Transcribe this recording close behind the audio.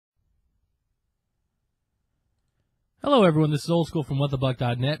Hello, everyone. This is Old School from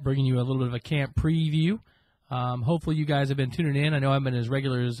WhatTheBuc.net, bringing you a little bit of a camp preview. Hopefully, you guys have been tuning in. I know I haven't been as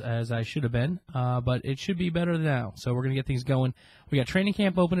regular as I should have been, but it should be better now. So we're going to get things going. We got training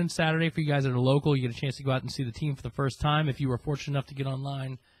camp opening Saturday for you guys that are local. You get a chance to go out and see the team for the first time. If you were fortunate enough to get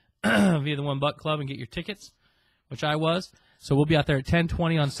online via the One Buck Club and get your tickets, which I was. So we'll be out there at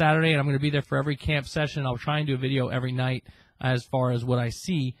 10:20 on Saturday, and I'm going to be there for every camp session. I'll try and do a video every night as far as what I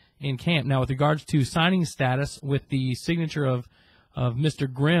see in camp. Now, with regards to signing status, with the signature of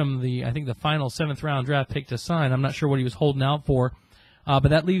Mr. Grimm, I think the final 7th-round draft pick to sign, I'm not sure what he was holding out for, but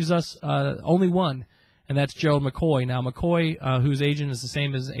that leaves us only one, and that's Gerald McCoy. Now, McCoy, whose agent is the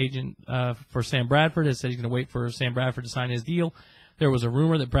same as agent for Sam Bradford, has said he's going to wait for Sam Bradford to sign his deal. There was a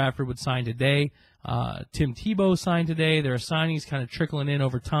rumor that Bradford would sign today. Tim Tebow signed today. There are signings kind of trickling in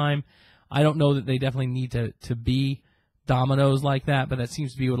over time. I don't know that they definitely need to be dominoes like that, but that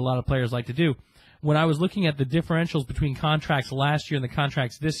seems to be what a lot of players like to do. When I was looking at the differentials between contracts last year and the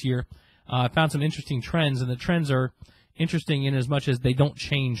contracts this year, I found some interesting trends, and the trends are interesting in as much as they don't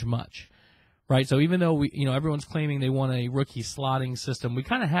change much, right? So even though everyone's claiming they want a rookie slotting system, we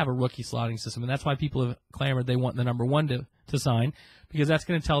kind of have a rookie slotting system, and that's why people have clamored they want the number one to sign, because that's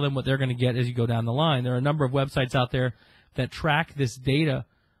going to tell them what they're going to get as you go down the line. There are a number of websites out there that track this data,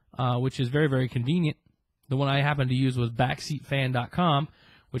 which is very, very convenient. The one I happened to use was backseatfan.com,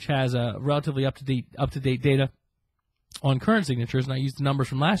 which has a relatively up-to-date data on current signatures, and I used the numbers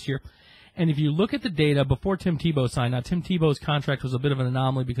from last year. And if you look at the data before Tim Tebow signed, now Tim Tebow's contract was a bit of an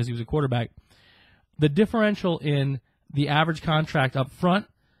anomaly because he was a quarterback. The differential in the average contract up front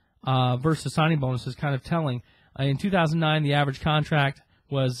versus signing bonus is kind of telling. In 2009, the average contract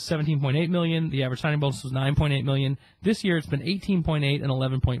was $17.8 million. The average signing bonus was $9.8 million. This year, it's been $18.8 and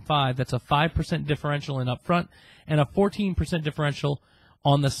 $11.5. That's a 5% differential in upfront and a 14% differential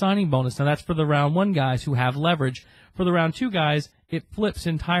on the signing bonus. Now, that's for the round one guys who have leverage. For the round two guys, it flips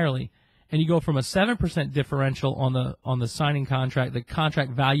entirely, and you go from a 7% differential on the signing contract, the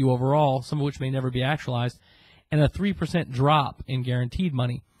contract value overall, some of which may never be actualized, and a 3% drop in guaranteed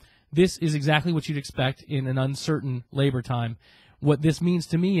money. This is exactly what you'd expect in an uncertain labor time. What this means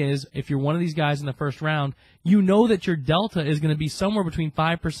to me is, if you're one of these guys in the first round, you know that your delta is going to be somewhere between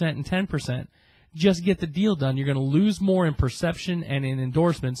 5% and 10%. Just get the deal done. You're going to lose more in perception and in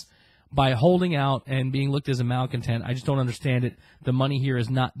endorsements by holding out and being looked as a malcontent. I just don't understand it. The money here is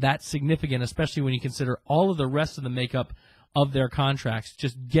not that significant, especially when you consider all of the rest of the makeup of their contracts.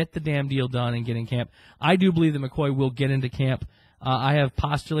 Just get the damn deal done and get in camp. I do believe that McCoy will get into camp. I have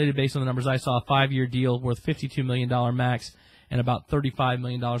postulated, based on the numbers I saw, a 5-year deal worth $52 million max and about $35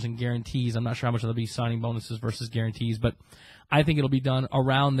 million in guarantees. I'm not sure how much that'll be signing bonuses versus guarantees, but I think it'll be done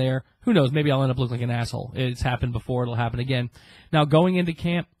around there. Who knows? Maybe I'll end up looking like an asshole. It's happened before. It'll happen again. Now, going into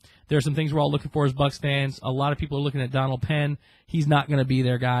camp, there are some things we're all looking for as Bucs fans. A lot of people are looking at Donald Penn. He's not going to be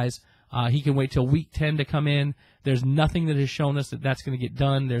there, guys. He can wait till week 10 to come in. There's nothing that has shown us that that's going to get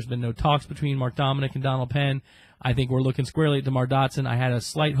done. There's been no talks between Mark Dominic and Donald Penn. I think we're looking squarely at DeMar Dotson. I had a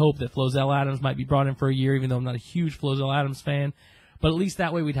slight hope that Flozell Adams might be brought in for a year, even though I'm not a huge Flozell Adams fan. But at least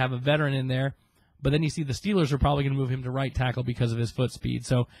that way we'd have a veteran in there. But then you see the Steelers are probably going to move him to right tackle because of his foot speed.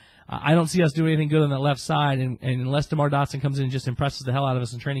 So I don't see us doing anything good on that left side. And unless DeMar Dotson comes in and just impresses the hell out of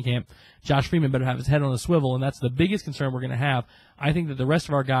us in training camp, Josh Freeman better have his head on a swivel. And that's the biggest concern we're going to have. I think that the rest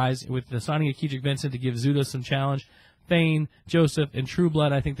of our guys, with the signing of Kedrick Vincent to give Zuda some challenge, Thane, Joseph, and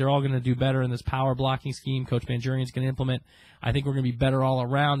Trueblood, I think they're all going to do better in this power blocking scheme Coach Manjurian's going to implement. I think we're going to be better all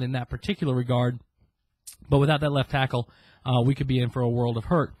around in that particular regard. But without that left tackle, we could be in for a world of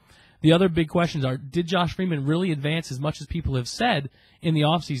hurt. The other big questions are, did Josh Freeman really advance as much as people have said in the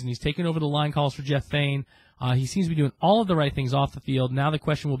offseason? He's taken over the line calls for Jeff Thane. He seems to be doing all of the right things off the field. Now the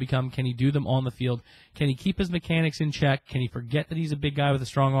question will become, can he do them on the field? Can he keep his mechanics in check? Can he forget that he's a big guy with a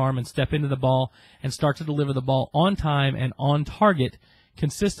strong arm and step into the ball and start to deliver the ball on time and on target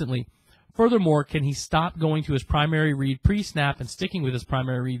consistently? Furthermore, can he stop going to his primary read pre-snap and sticking with his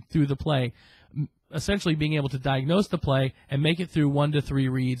primary read through the play? Essentially being able to diagnose the play and make it through 1 to 3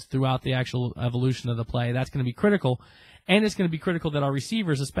 reads throughout the actual evolution of the play. That's going to be critical. And it's going to be critical that our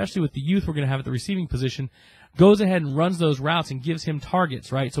receivers, especially with the youth we're going to have at the receiving position, goes ahead and runs those routes and gives him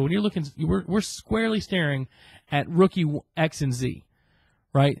targets, right? So when you're looking, we're squarely staring at rookie X and Z,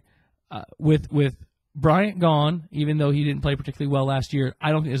 right? With Bryant gone, even though he didn't play particularly well last year,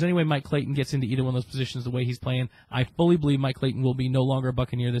 I don't think there's any way Mike Clayton gets into either one of those positions the way he's playing. I fully believe Mike Clayton will be no longer a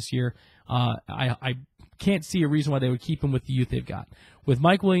Buccaneer this year. I can't see a reason why they would keep him with the youth they've got. With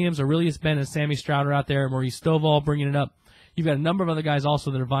Mike Williams, Aurelius Ben, and Sammy Strouder out there, Maurice Stovall bringing it up, you've got a number of other guys also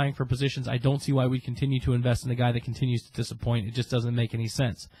that are vying for positions. I don't see why we continue to invest in a guy that continues to disappoint. It just doesn't make any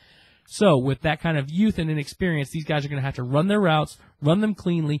sense. So with that kind of youth and inexperience, these guys are going to have to run their routes, run them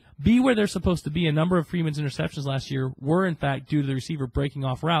cleanly, be where they're supposed to be. A number of Freeman's interceptions last year were, in fact, due to the receiver breaking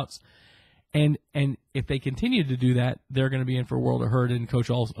off routes. And if they continue to do that, they're going to be in for a world of hurt in Coach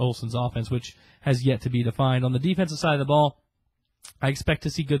Olson's offense, which has yet to be defined. On the defensive side of the ball, I expect to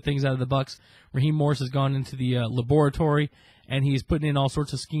see good things out of the Bucs. Raheem Morris has gone into the laboratory, and he's putting in all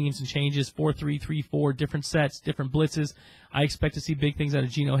sorts of schemes and changes, 4-3, 3-4, different sets, different blitzes. I expect to see big things out of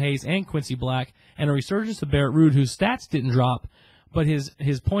Geno Hayes and Quincy Black, and a resurgence of Barrett Ruud, whose stats didn't drop, but his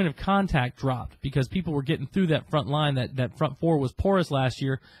point of contact dropped because people were getting through that front line. That front four was porous last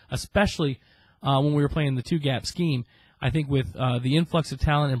year, especially when we were playing the two-gap scheme. I think with the influx of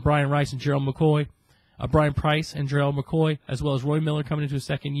talent and Brian Price and Gerald McCoy, as well as Roy Miller coming into his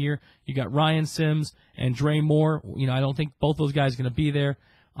second year, you got Ryan Sims and Dre Moore. I don't think both those guys are going to be there,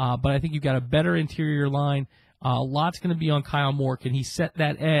 but I think you've got a better interior line. A lot's going to be on Kyle Moore. Can he set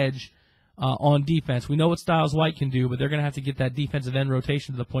that edge on defense? We know what Styles White can do, but they're going to have to get that defensive end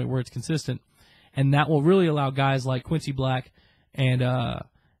rotation to the point where it's consistent, and that will really allow guys like Quincy Black and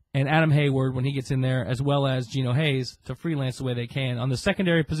Adam Hayward, when he gets in there, as well as Geno Hayes, to freelance the way they can. On the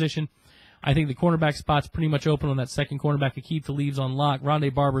secondary position, I think the cornerback spot's pretty much open on that second cornerback. Akeem Talib's on lock.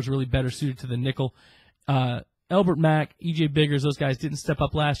 Rondé Barber's really better suited to the nickel. Elbert Mack, E.J. Biggers, those guys didn't step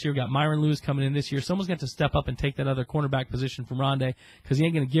up last year. We got Myron Lewis coming in this year. Someone's got to step up and take that other cornerback position from Rondé because he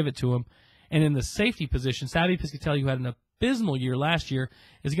ain't going to give it to him. And in the safety position, Savvy Piscatelli, who had an abysmal year last year,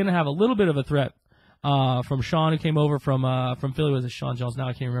 is going to have a little bit of a threat from Sean, who came over from Philly. Was it Sean Jones? Now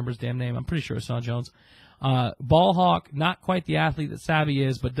I can't remember his damn name. I'm pretty sure it's Sean Jones. Ball hawk, not quite the athlete that Savvy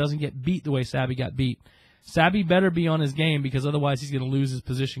is, but doesn't get beat the way Savvy got beat. Savvy better be on his game because otherwise he's going to lose his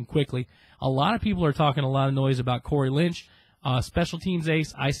position quickly. A lot of people are talking a lot of noise about Corey Lynch, special teams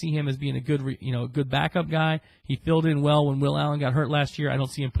ace. I see him as being a good backup guy. He filled in well when Will Allen got hurt last year. I don't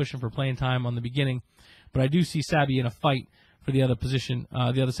see him pushing for playing time on the beginning, but I do see Savvy in a fight for the other position,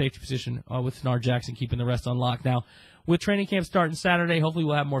 the other safety position, with Denard Jackson keeping the rest on lock. Now, with training camp starting Saturday, hopefully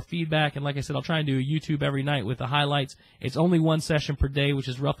we'll have more feedback. And like I said, I'll try and do a YouTube every night with the highlights. It's only one session per day, which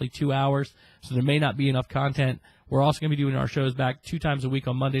is roughly 2 hours, so there may not be enough content. We're also going to be doing our shows back 2 times a week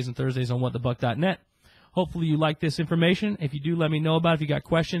on Mondays and Thursdays on WhatTheBuc.net. Hopefully you like this information. If you do, let me know about it. If you got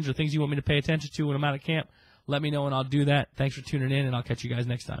questions or things you want me to pay attention to when I'm out of camp, let me know and I'll do that. Thanks for tuning in, and I'll catch you guys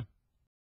next time.